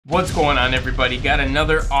What's going on, everybody? Got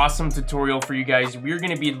another awesome tutorial for you guys. We're going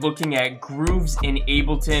to be looking at grooves in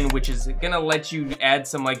Ableton, which is going to let you add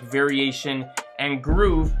some variation and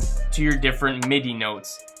groove to your different MIDI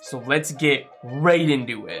notes. So let's get right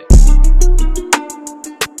into it.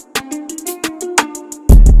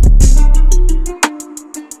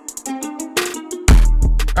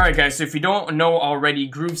 Alright guys, so if you don't know already,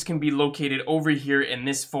 grooves can be located over here in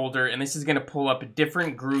this folder, and this is going to pull up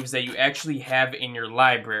different grooves that you actually have in your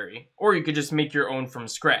library, or you could just make your own from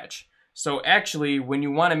scratch. So actually, when you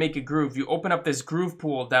want to make a groove, you open up this groove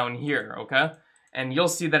pool down here, okay? And you'll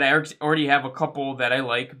see that I already have a couple that I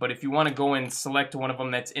like, but if you want to go and select one of them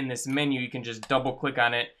that's in this menu, you can just double click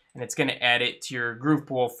on it, and it's going to add it to your groove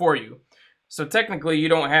pool for you. So technically, you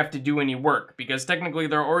don't have to do any work because technically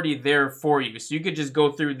they're already there for you. So you could just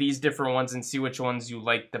go through these different ones and see which ones you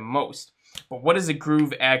like the most. But what does a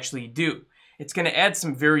groove actually do? It's going to add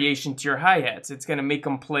some variation to your hi-hats. It's going to make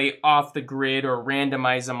them play off the grid or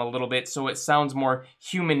randomize them a little bit so it sounds more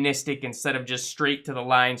humanistic instead of just straight to the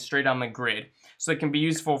line, straight on the grid. So it can be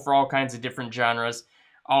useful for all kinds of different genres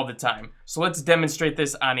all the time. So let's demonstrate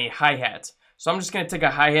this on a hi-hat. So I'm just going to take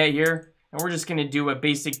a hi-hat here. And we're just going to do a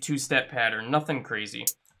basic two-step pattern, nothing crazy.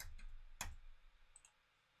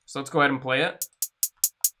 So let's go ahead and play it.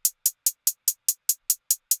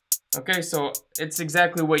 Okay, so it's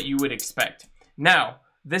exactly what you would expect. Now,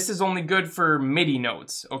 this is only good for MIDI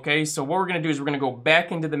notes, okay? So what we're going to do is we're going to go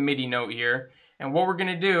back into the MIDI note here. And what we're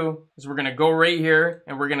going to do is we're going to go right here,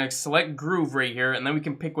 and we're going to select groove right here, and then we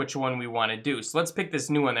can pick which one we want to do. So let's pick this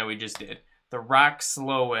new one that we just did. The rock,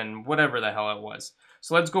 slow, and whatever the hell it was.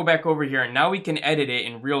 So let's go back over here, and now we can edit it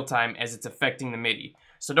in real time as it's affecting the MIDI.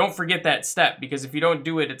 So don't forget that step, because if you don't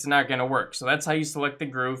do it, it's not going to work. So that's how you select the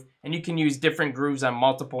groove, and you can use different grooves on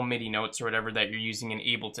multiple MIDI notes or whatever that you're using in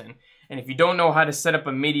Ableton. And if you don't know how to set up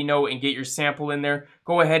a MIDI note and get your sample in there,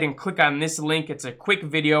 go ahead and click on this link. It's a quick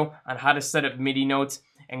video on how to set up MIDI notes,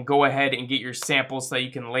 and go ahead and get your samples so that you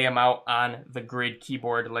can lay them out on the grid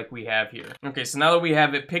keyboard like we have here. Okay, so now that we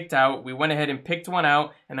have it picked out, we went ahead and picked one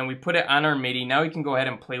out, and then we put it on our MIDI. Now we can go ahead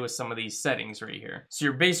and play with some of these settings right here. So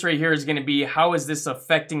your bass right here is going to be, how is this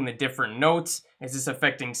affecting the different notes? Is this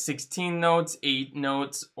affecting 16 notes, 8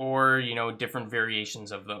 notes, or, you know, different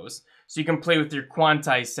variations of those? So you can play with your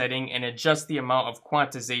quantize setting and adjust the amount of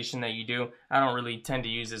quantization that you do. I don't really tend to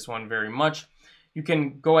use this one very much. You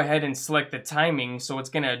can go ahead and select the timing, so it's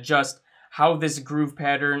going to adjust how this groove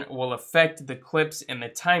pattern will affect the clips and the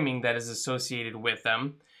timing that is associated with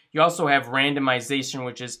them. You also have randomization,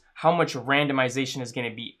 which is how much randomization is going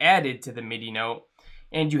to be added to the MIDI note.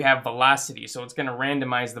 And you have velocity, so it's going to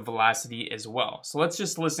randomize the velocity as well. So let's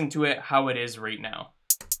just listen to it how it is right now.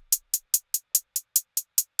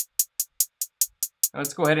 Now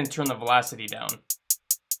let's go ahead and turn the velocity down.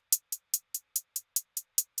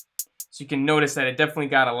 So you can notice that it definitely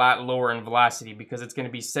got a lot lower in velocity because it's going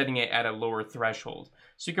to be setting it at a lower threshold.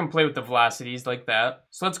 So you can play with the velocities like that.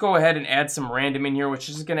 So let's go ahead and add some random in here, which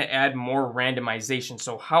is going to add more randomization.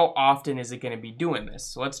 So how often is it going to be doing this?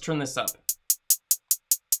 So let's turn this up.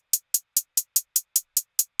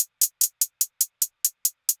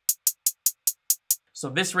 So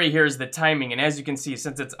this right here is the timing, and as you can see,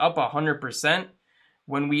 since it's up 100%,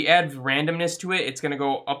 when we add randomness to it, it's going to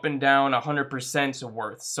go up and down 100%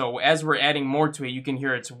 worth. So as we're adding more to it, you can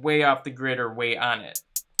hear it's way off the grid or way on it.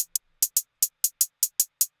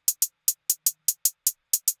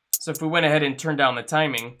 So if we went ahead and turned down the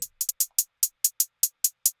timing,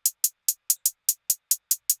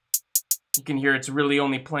 you can hear it's really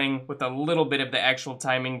only playing with a little bit of the actual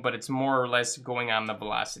timing, but it's more or less going on the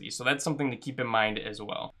velocity. So that's something to keep in mind as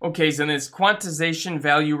well. Okay, so this quantization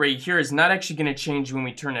value right here is not actually going to change when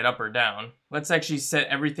we turn it up or down. Let's actually set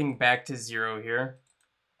everything back to 0 here.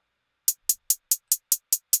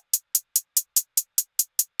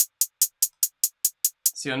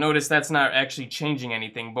 So you'll notice that's not actually changing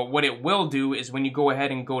anything, but what it will do is when you go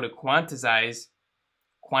ahead and go to quantize,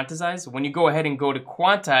 when you go ahead and go to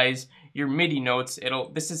quantize your MIDI notes,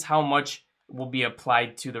 this is how much will be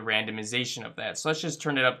applied to the randomization of that. So let's just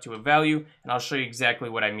turn it up to a value, and I'll show you exactly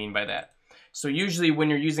what I mean by that. So usually when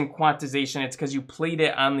you're using quantization, it's because you played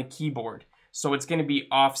it on the keyboard. So it's going to be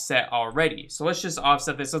offset already. So let's just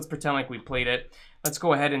offset this. Let's pretend like we played it. Let's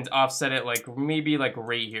go ahead and offset it maybe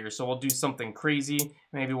right here. So we'll do something crazy.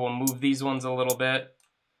 Maybe we'll move these ones a little bit.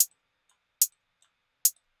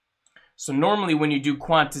 So normally when you do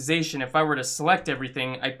quantization, if I were to select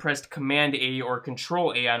everything, I pressed Command A or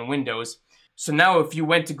Control A on Windows. So now if you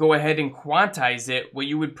went to go ahead and quantize it, what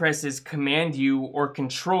you would press is Command U or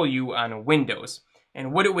Control U on Windows.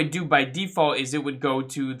 And what it would do by default is it would go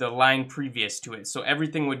to the line previous to it. So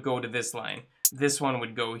everything would go to this line. this one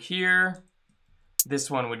would go here, this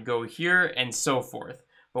one would go here, and so forth.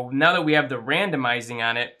 But now that we have the randomizing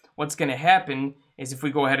on it, what's going to happen is if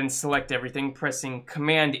we go ahead and select everything, pressing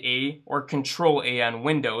Command A or Control A on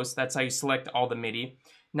Windows, that's how you select all the MIDI.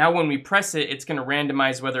 Now when we press it, it's going to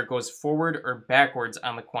randomize whether it goes forward or backwards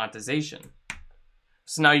on the quantization.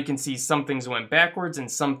 So now you can see some things went backwards and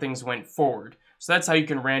some things went forward. So that's how you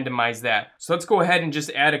can randomize that. So let's go ahead and just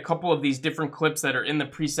add a couple of these different clips that are in the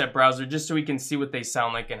preset browser just so we can see what they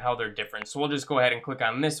sound like and how they're different. So we'll just go ahead and click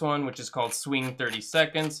on this one, which is called Swing 30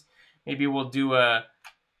 Seconds. Maybe we'll do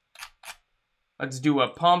let's do a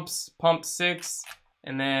pump 6,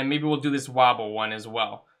 and then maybe we'll do this wobble one as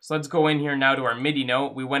well. So let's go in here now to our MIDI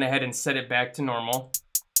note. We went ahead and set it back to normal.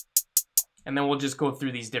 And then we'll just go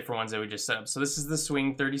through these different ones that we just set up. So this is the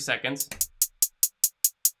swing 30 seconds.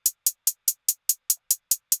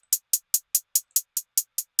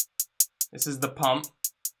 This is the pump.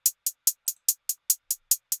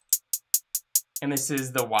 And this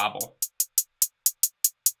is the wobble.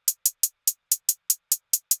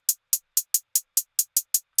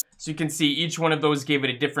 So you can see each one of those gave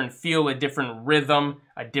it a different feel, a different rhythm,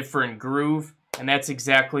 a different groove. And that's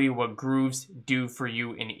exactly what grooves do for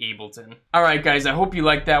you in Ableton. Alright guys, I hope you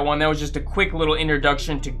liked that one. That was just a quick little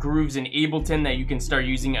introduction to grooves in Ableton that you can start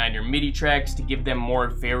using on your MIDI tracks to give them more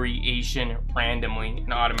variation randomly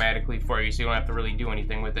and automatically for you so you don't have to really do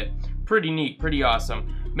anything with it. Pretty neat, pretty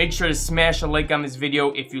awesome. Make sure to smash a like on this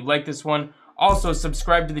video if you like this one. Also,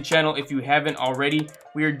 subscribe to the channel if you haven't already.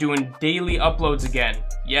 We are doing daily uploads again.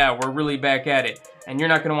 Yeah, we're really back at it. And you're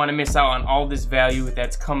not going to want to miss out on all this value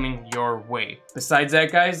that's coming your way. Besides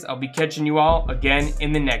that, guys, I'll be catching you all again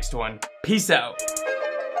in the next one. Peace out.